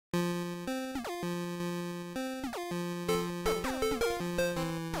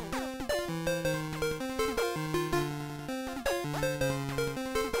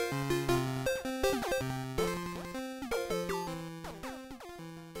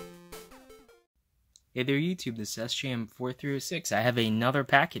Hey there YouTube, this is SJM4306. I have another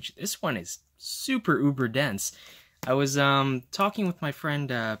package. This one is super uber dense. I was talking with my friend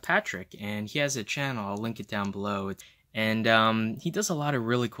Patrick, and he has a channel. I'll link it down below. And he does a lot of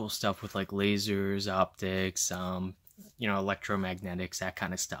really cool stuff with like lasers, optics, electromagnetics, that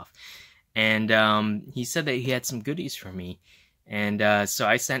kind of stuff. And he said that he had some goodies for me. And so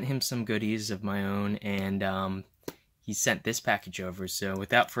I sent him some goodies of my own, and he sent this package over. So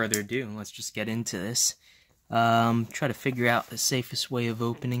without further ado, let's just get into this. Try to figure out the safest way of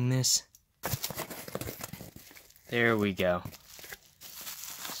opening this. There we go.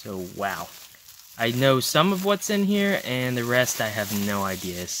 So wow. I know some of what's in here, and the rest I have no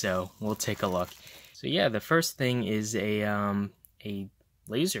idea, so we'll take a look. So yeah, the first thing is a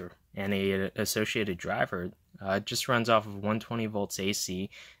laser and a associated driver. It just runs off of 120 volts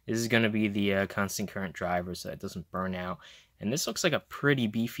AC. This is going to be the constant current driver, so it doesn't burn out. And this looks like a pretty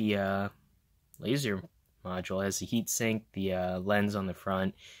beefy laser module. It has the heat sink, the lens on the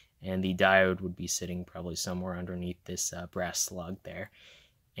front, and the diode would be sitting probably somewhere underneath this brass slug there.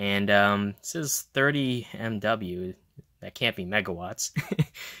 And it says 30 MW. That can't be megawatts.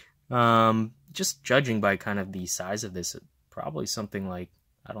 Just judging by kind of the size of this, probably something like,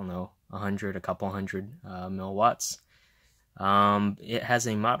 I don't know, a couple hundred milliwatts. It has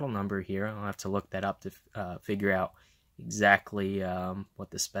a model number here. I'll have to look that up to figure out exactly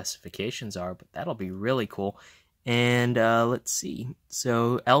what the specifications are, but that'll be really cool. And let's see.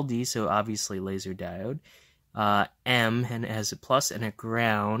 So LD, so obviously laser diode. M, and it has a plus and a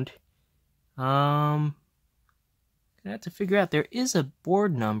ground. I have to figure out. There is a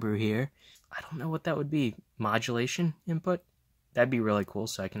board number here. I don't know what that would be. Modulation input? That'd be really cool,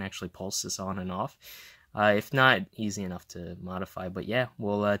 so I can actually pulse this on and off. If not, easy enough to modify. But yeah,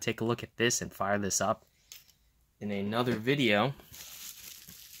 we'll take a look at this and fire this up in another video.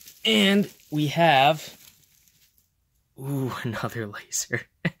 And we have... Ooh, another laser.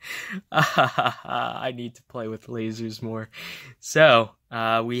 I need to play with lasers more. So,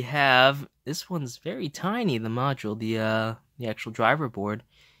 we have... This one's very tiny, the module, the actual driver board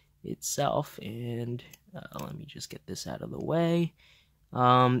itself. And... let me just get this out of the way.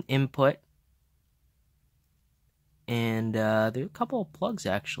 Input. And there are a couple of plugs,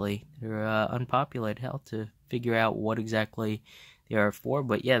 actually. They're unpopulated. How to figure out what exactly they are for.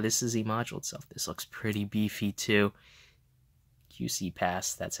 But yeah, this is the module itself. This looks pretty beefy, too. QC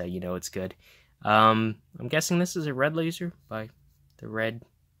pass. That's how you know it's good. I'm guessing this is a red laser by the red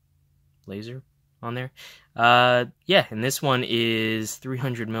laser on there. Yeah, and this one is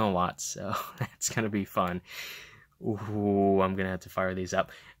 300 milliwatts, so that's gonna be fun. Ooh, I'm gonna have to fire these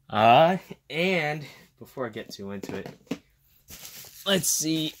up. And before I get too into it, let's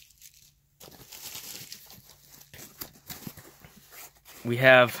see. We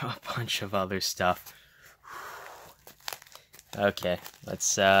have a bunch of other stuff. Okay,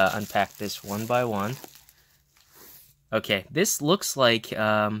 let's unpack this one by one. Okay, this looks like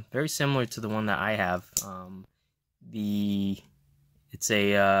very similar to the one that I have. It's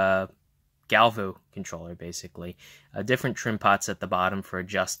a Galvo controller, basically. Different trim pots at the bottom for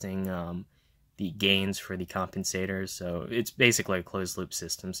adjusting the gains for the compensators. So it's basically a closed loop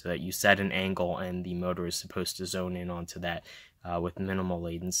system, so that you set an angle and the motor is supposed to zone in onto that with minimal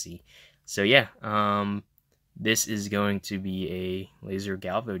latency. So yeah, this is going to be a laser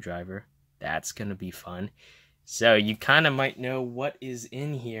Galvo driver. That's going to be fun. So you kind of might know what is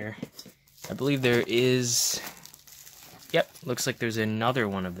in here. I believe there is... Yep, looks like there's another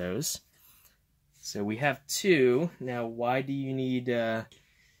one of those. So we have two. Now, why do you need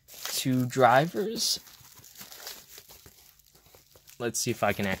two drivers? Let's see if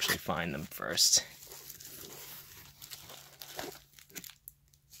I can actually find them first.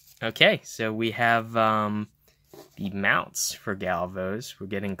 Okay, so we have the mounts for Galvos. We're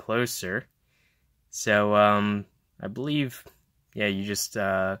getting closer. So, I believe, yeah, you just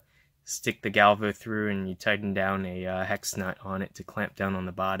stick the Galvo through and you tighten down a hex nut on it to clamp down on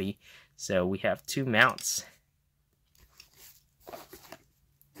the body. So we have two mounts.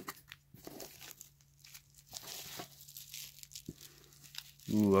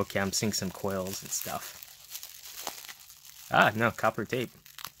 Ooh, okay, I'm seeing some coils and stuff. Ah, no, copper tape.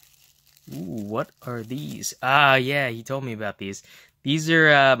 Ooh, what are these? Ah, yeah, he told me about these. These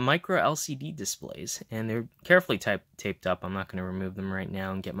are micro LCD displays, and they're carefully taped up. I'm not going to remove them right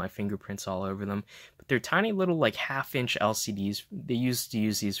now and get my fingerprints all over them. But they're tiny little, like, half-inch LCDs. They used to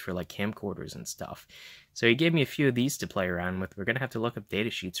use these for, like, camcorders and stuff. So he gave me a few of these to play around with. We're going to have to look up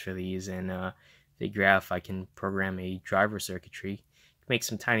data sheets for these and figure out if I can program a driver circuitry. Make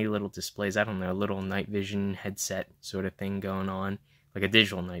some tiny little displays. I don't know, a little night vision headset sort of thing going on. Like a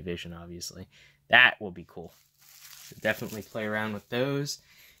digital night vision, obviously. That will be cool. So definitely play around with those.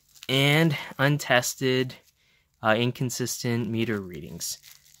 And untested, inconsistent meter readings.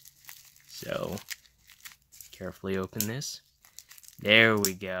 So, carefully open this. There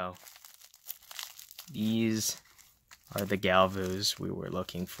we go. These are the galvos we were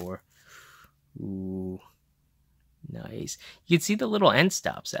looking for. Ooh, nice. You can see the little end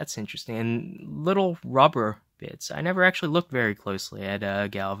stops. That's interesting. And little rubber bits. I never actually looked very closely at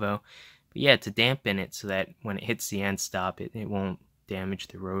galvo. But yeah, to dampen it so that when it hits the end stop, it won't damage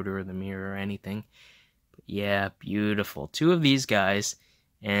the rotor or the mirror or anything. But yeah, beautiful. 2 of these guys.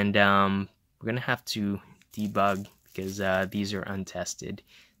 And we're going to have to debug because these are untested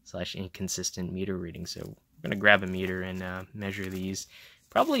 / inconsistent meter readings. So we're going to grab a meter and measure these.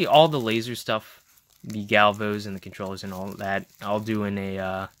 Probably all the laser stuff, the galvos and the controllers and all that, I'll do in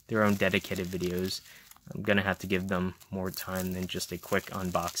their own dedicated videos. I'm going to have to give them more time than just a quick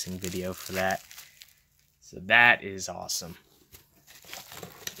unboxing video for that. So that is awesome.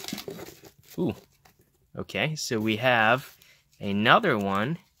 Ooh. Okay, so we have another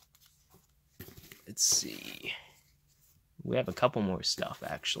one. Let's see. We have a couple more stuff,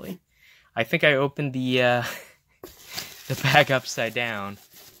 actually. I think I opened the bag upside down.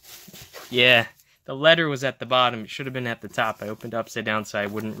 Yeah, the letter was at the bottom. It should have been at the top. I opened upside down so I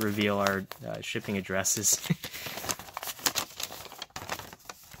wouldn't reveal our shipping addresses.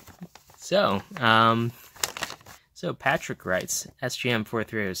 So Patrick writes,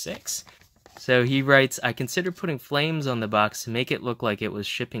 SGM4306. So he writes, I considered putting flames on the box to make it look like it was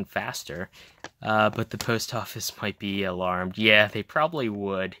shipping faster, but the post office might be alarmed. Yeah, they probably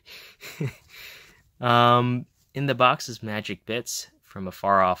would. In the box is magic bits from a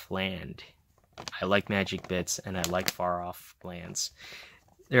far-off land. I like magic bits, and I like far-off lands.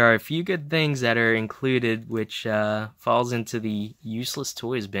 There are a few good things that are included, which falls into the useless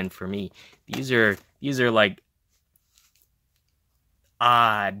toys bin for me. These are like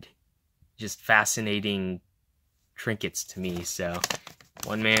odd, just fascinating trinkets to me. So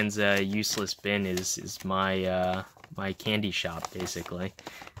one man's useless bin is my my candy shop, basically.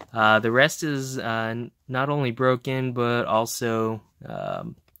 The rest is not only broken, but also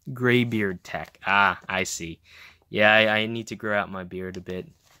graybeard tech. Ah, I see. Yeah, I need to grow out my beard a bit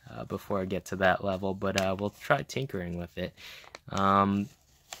before I get to that level, but we'll try tinkering with it.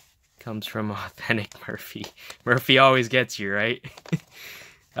 Comes from Authentic Murphy. Murphy always gets you, right?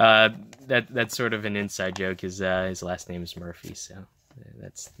 That's sort of an inside joke. His last name is Murphy, so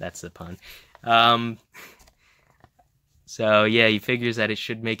that's the pun. So yeah, he figures that it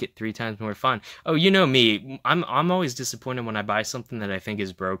should make it 3 times more fun. Oh, you know me, I'm always disappointed when I buy something that I think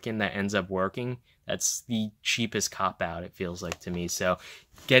is broken that ends up working. That's the cheapest cop-out, it feels like to me. So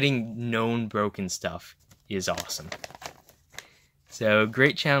getting known broken stuff is awesome. So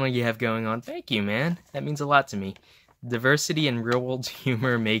great channel you have going on. Thank you, man. That means a lot to me. Diversity and real-world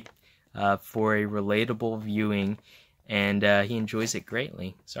humor make for a relatable viewing, and he enjoys it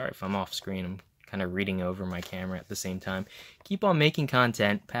greatly. Sorry if I'm off screen. I'm kind of reading over my camera at the same time. Keep on making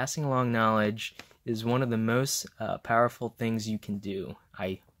content. Passing along knowledge is one of the most powerful things you can do.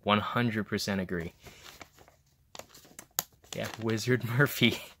 I 100% agree. Yeah, Wizard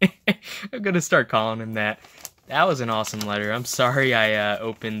Murphy. I'm gonna start calling him that. That was an awesome letter. I'm sorry I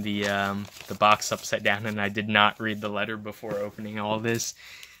opened the box upside down and I did not read the letter before opening all this.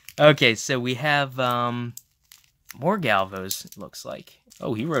 Okay, so we have more galvos, it looks like.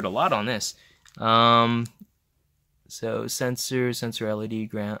 Oh, he wrote a lot on this. So sensor LED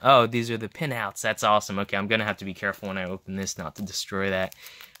ground. Oh, these are the pinouts. That's awesome. Okay, I'm gonna have to be careful when I open this not to destroy that.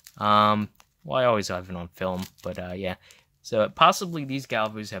 Well, I always have it on film, but yeah. So possibly these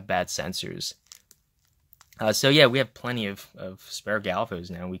galvos have bad sensors. So yeah, we have plenty of spare galvos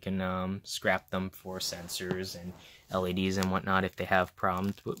now. We can scrap them for sensors and LEDs and whatnot if they have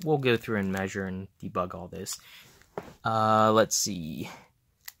problems. But we'll go through and measure and debug all this. Let's see.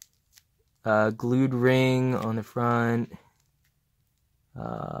 Glued ring on the front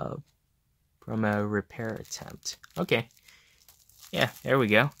from a repair attempt. Okay. Yeah, there we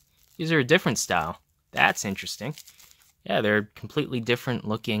go. These are a different style. That's interesting. Yeah, they're completely different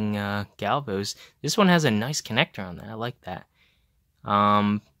looking galvos. This one has a nice connector on that. I like that.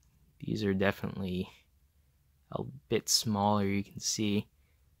 These are definitely a bit smaller, you can see.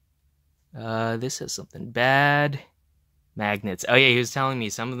 This has something bad. Magnets. Oh yeah, he was telling me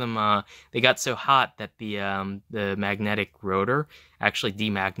some of them they got so hot that the magnetic rotor actually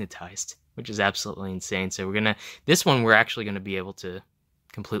demagnetized, which is absolutely insane. So this one we're actually gonna be able to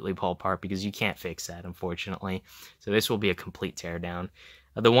completely pull apart because you can't fix that, unfortunately. So this will be a complete teardown.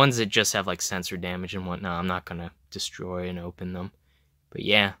 The ones that just have like sensor damage and whatnot, I'm not gonna destroy and open them. But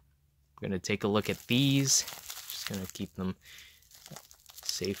yeah, I'm going to take a look at these. Just going to keep them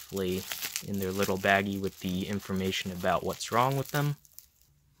safely in their little baggie with the information about what's wrong with them.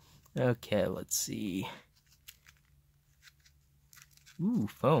 Okay, let's see. Ooh,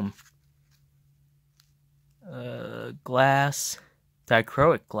 foam. Glass,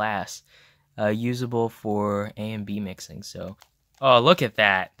 dichroic glass, usable for A and B mixing. So, oh, look at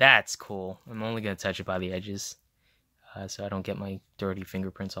that. That's cool. I'm only going to touch it by the edges, so I don't get my dirty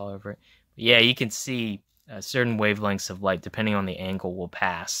fingerprints all over it. But yeah, you can see certain wavelengths of light, depending on the angle, will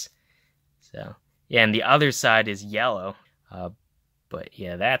pass. So, yeah, and the other side is yellow. But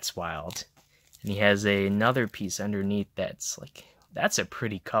yeah, that's wild. And he has another piece underneath that's like, that's a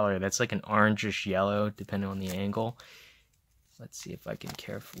pretty color. That's like an orangish yellow, depending on the angle. Let's see if I can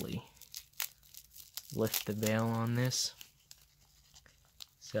carefully lift the veil on this.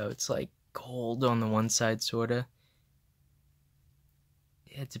 So it's like gold on the one side, sorta.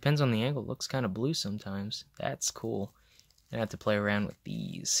 Yeah, it depends on the angle. It looks kind of blue sometimes. That's cool. I have to play around with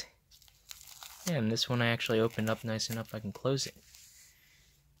these. Yeah, and this one I actually opened up nice enough I can close it.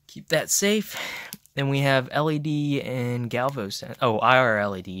 Keep that safe. Then we have LED and galvo IR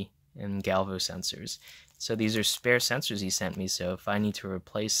LED and galvo sensors. So these are spare sensors he sent me, so if I need to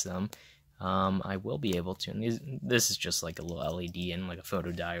replace them, I will be able to. And this is just like a little LED and like a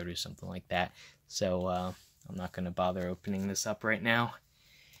photodiode or something like that. So I'm not going to bother opening this up right now.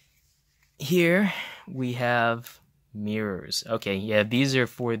 Here we have mirrors. Okay, yeah, these are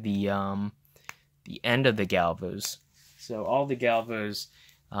for the end of the galvos. So all the galvos,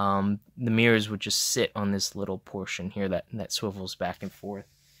 the mirrors would just sit on this little portion here that swivels back and forth.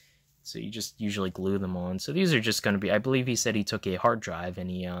 So you just usually glue them on. So these are just going to be, I believe he said he took a hard drive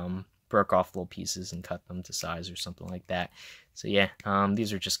and he broke off little pieces and cut them to size or something like that. So yeah,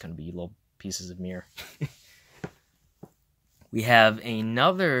 these are just going to be little pieces of mirror. We have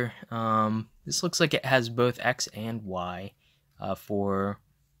another, this looks like it has both X and Y for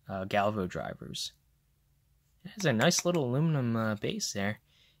galvo drivers. It has a nice little aluminum base there.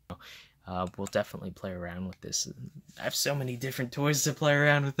 We'll definitely play around with this. I have so many different toys to play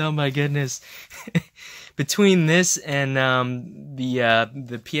around with. Oh my goodness! Between this and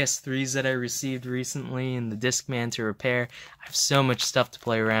the PS3s that I received recently and the Discman to repair, I have so much stuff to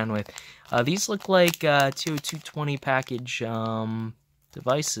play around with. These look like 20220 package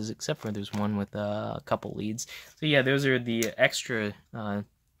devices, except for there's one with a couple leads. So yeah, those are the extra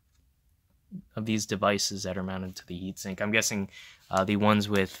of these devices that are mounted to the heatsink. I'm guessing the ones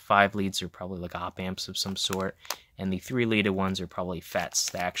with 5 leads are probably like op amps of some sort, and the 3-leaded ones are probably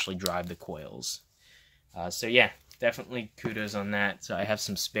FETs that actually drive the coils. So yeah, definitely kudos on that. So I have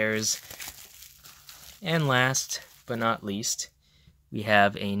some spares. And last but not least, we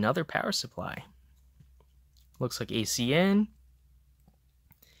have another power supply. Looks like ACN.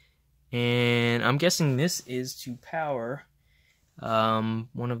 And I'm guessing this is to power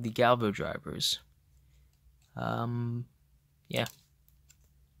one of the galvo drivers. Yeah.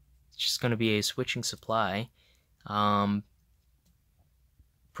 It's just going to be a switching supply.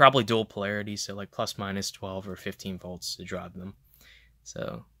 Probably dual polarity, so like plus minus 12 or 15 volts to drive them.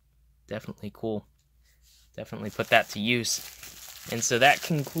 So definitely cool. Definitely put that to use. And so that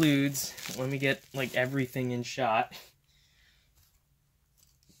concludes, let me get like everything in shot.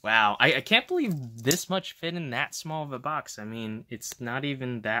 Wow, I can't believe this much fit in that small of a box. I mean, it's not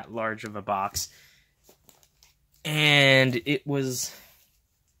even that large of a box. And it was,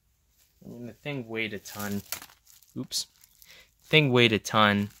 I mean, the thing weighed a ton. Oops. Thing weighed a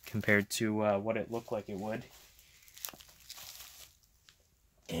ton compared to what it looked like it would.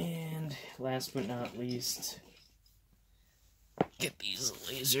 And last but not least, get these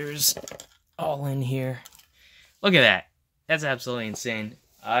lasers all in here. Look at that. That's absolutely insane.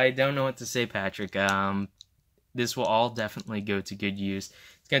 I don't know what to say, Patrick. This will all definitely go to good use.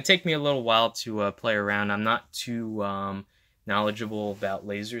 It's going to take me a little while to play around. I'm not too knowledgeable about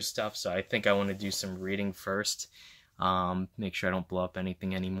laser stuff, so I think I want to do some reading first. Make sure I don't blow up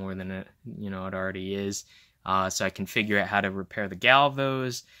anything any more than it already is. So I can figure out how to repair the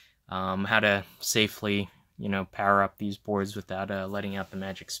galvos, how to safely, power up these boards without letting out the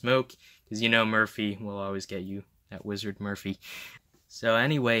magic smoke. Because Murphy will always get you, that wizard Murphy. So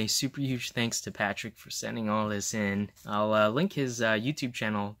anyway, super huge thanks to Patrick for sending all this in. I'll link his YouTube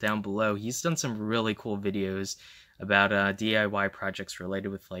channel down below. He's done some really cool videos about DIY projects related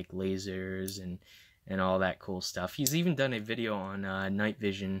with like lasers and all that cool stuff. He's even done a video on night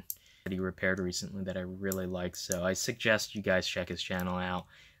vision that he repaired recently that I really like. So I suggest you guys check his channel out.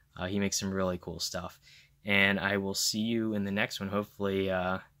 He makes some really cool stuff. And I will see you in the next one. Hopefully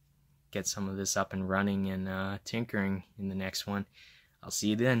get some of this up and running and tinkering in the next one. I'll see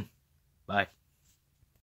you then. Bye.